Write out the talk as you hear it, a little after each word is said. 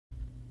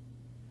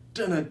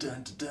Dun dun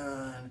dun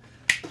dun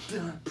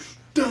dun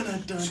dun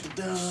dun dun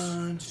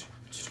dun.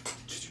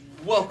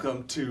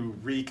 Welcome to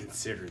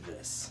Reconsider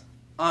This.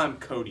 I'm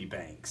Cody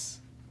Banks.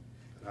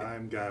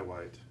 I'm Guy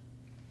White.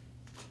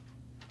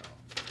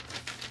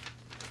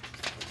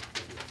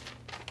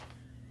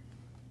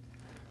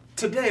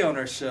 Today on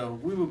our show,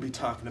 we will be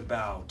talking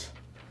about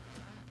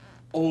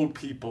old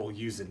people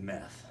using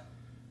meth.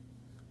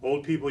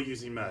 Old people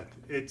using meth.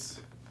 It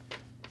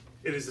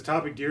is a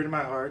topic dear to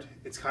my heart.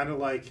 It's kind of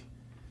like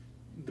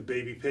the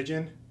baby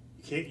pigeon.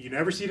 You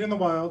never see it in the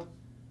wild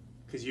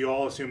because you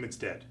all assume it's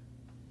dead.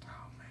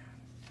 Oh man.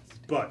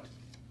 But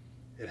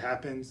it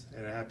happens,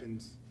 and it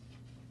happens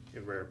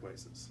in rare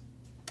places.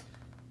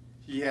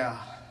 Yeah,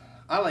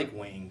 I like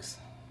wings,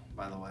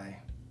 by the way.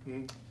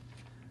 Mm.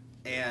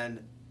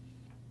 And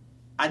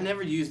I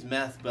never used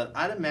meth, but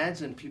I'd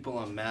imagine people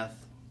on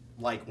meth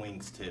like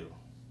wings too.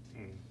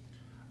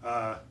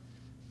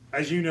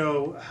 As you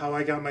know, how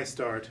I got my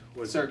start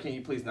was... Sir, can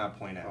you please not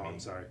point at me? Oh, I'm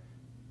sorry.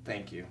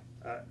 Thank you.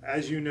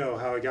 As you know,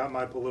 how I got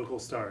my political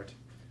start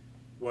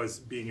was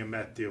being a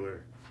meth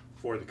dealer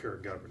for the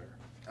current governor.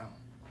 Oh.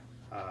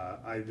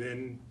 I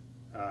then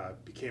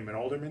became an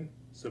alderman,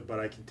 but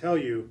I can tell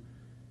you,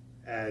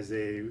 as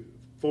a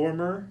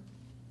former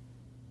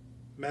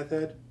meth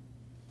head,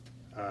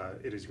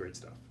 it is great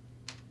stuff.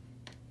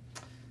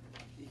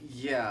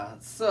 Yeah,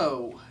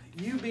 so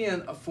you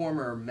being a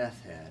former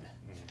meth head,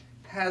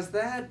 has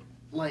that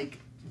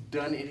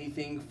done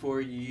anything for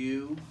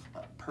you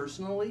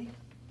personally?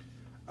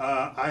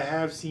 I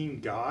have seen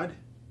God.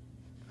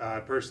 I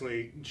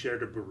personally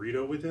shared a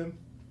burrito with him,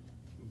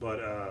 but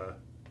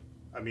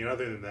I mean,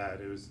 other than that,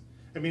 his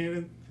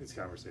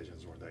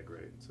conversations weren't that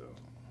great. So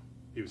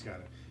he was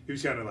kind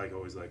of like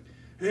always like,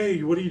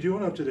 "Hey, what are you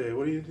doing up today?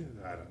 What are you doing?"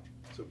 I don't know.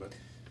 So, but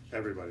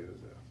everybody does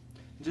that.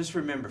 Just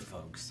remember,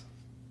 folks,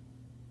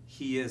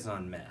 he is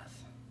on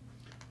meth.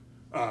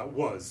 I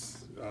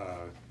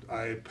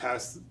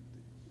passed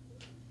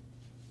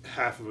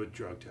half of a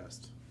drug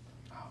test.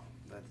 Oh,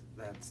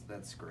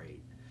 that's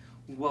great.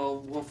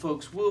 Well,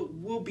 folks,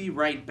 we'll be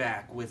right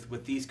back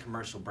with these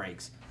commercial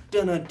breaks.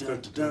 Dun dun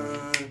dun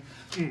dun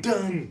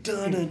dun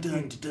dun dun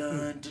dun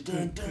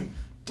dun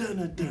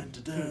dun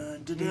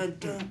dun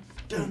dun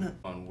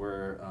dun.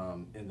 We're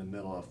in the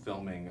middle of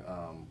filming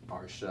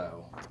our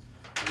show,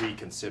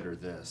 Reconsider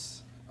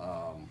This.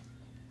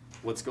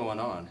 What's going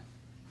on?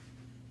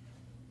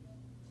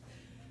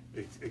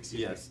 Excuse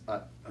yes. me.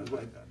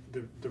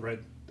 The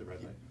red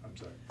light. I'm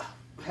sorry.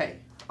 Hey,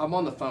 I'm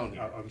on the phone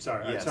here. I'm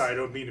sorry. Yes. I'm sorry. I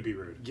don't mean to be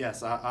rude.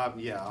 Yes, I'll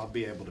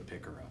be able to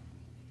pick her up.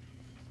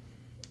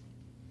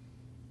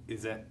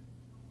 Is that?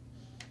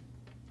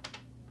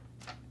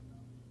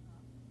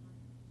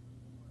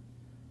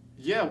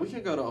 Yeah, we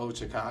can go to Old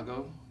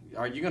Chicago.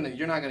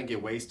 You're not gonna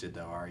get wasted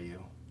though, are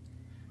you?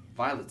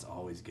 Violet's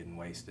always getting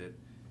wasted.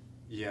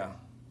 Yeah.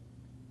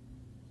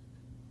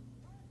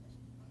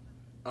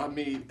 I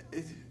mean,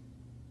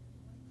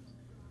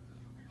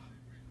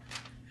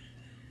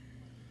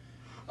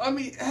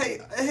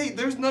 hey,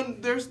 there's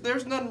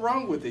nothing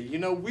wrong with it. You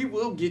know, we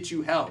will get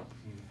you help.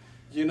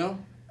 You know?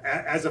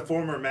 As a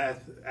former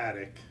meth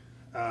addict,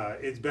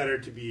 it's better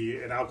to be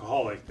an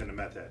alcoholic than a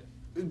meth head.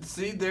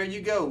 See, there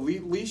you go.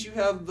 At least you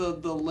have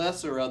the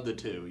lesser of the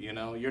two, you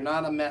know? You're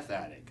not a meth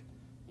addict,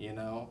 you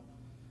know?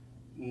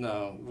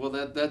 No. Well,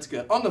 that's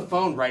good. On the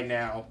phone right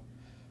now.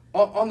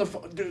 On the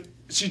phone. Dude,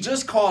 she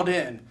just called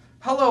in.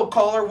 Hello,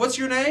 caller. What's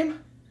your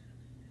name?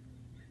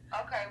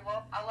 Okay,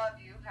 well, I love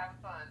you. Have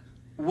fun.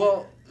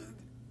 Well,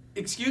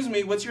 excuse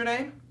me. What's your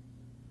name?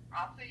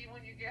 I'll see you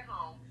when you get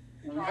home.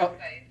 Drive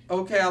safe.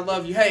 Okay, I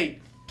love you. Hey,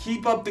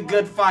 keep up the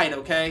good fight,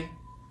 okay?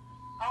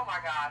 Oh my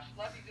gosh.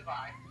 Love you.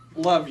 Goodbye.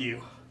 Love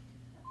you.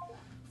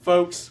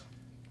 Folks,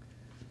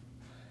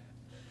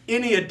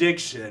 any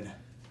addiction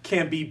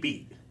can be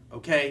beat,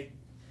 okay?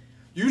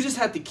 You just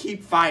have to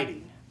keep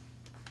fighting.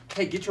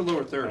 Hey, get your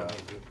lower third up.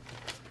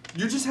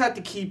 You just have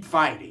to keep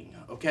fighting,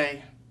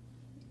 okay?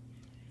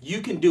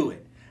 You can do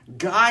it.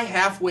 Guy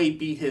halfway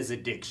beat his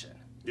addiction.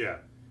 Yeah.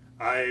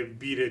 I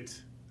beat it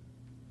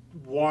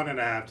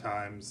 1.5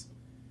 times.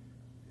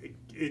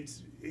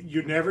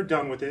 You're never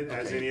done with it,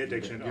 as any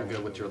addiction. You're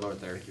good with your lower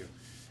third. Thank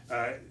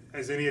you.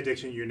 As any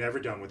addiction, you're never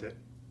done with it.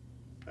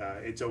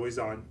 It's always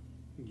on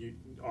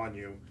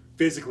you,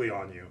 physically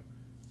on you,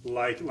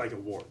 like a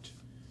wart.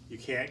 You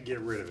can't get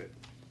rid of it.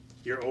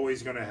 You're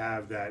always going to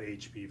have that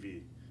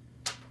HPV.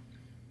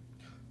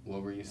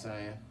 What were you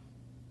saying?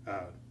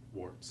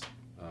 Warts.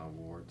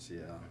 Warts,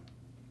 yeah.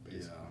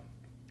 Basically. Yeah.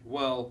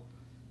 Well,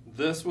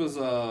 this was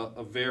a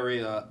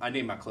very, I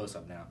need my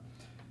close-up now.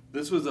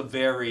 This was a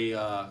very,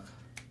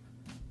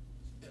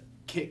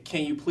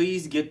 can you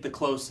please get the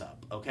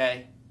close-up,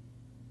 okay?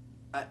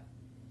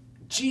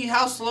 Gee,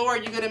 how slow are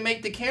you going to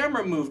make the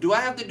camera move? Do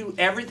I have to do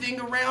everything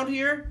around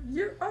here?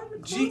 You're on the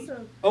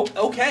close-up. Oh,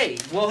 okay.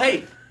 Well,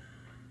 hey,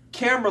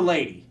 camera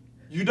lady,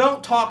 you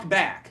don't talk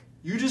back.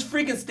 You just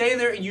freaking stay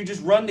there and you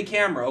just run the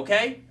camera,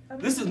 okay?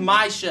 This is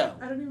my show.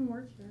 I don't even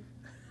work here.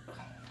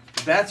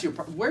 That's your...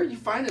 Where are you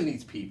finding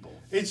these people?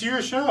 It's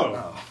your show.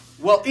 Oh.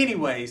 Well,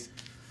 anyways,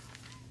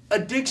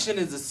 Addiction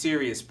is a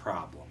serious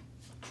problem.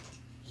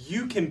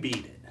 You can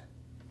beat it.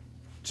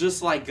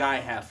 Just like Guy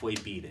halfway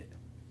beat it.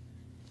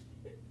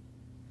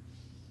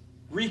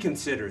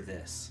 Reconsider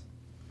this.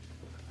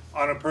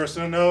 On a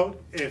personal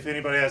note, if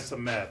anybody has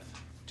some meth,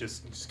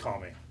 just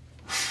call me.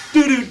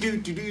 Do do do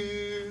do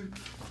do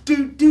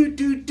do do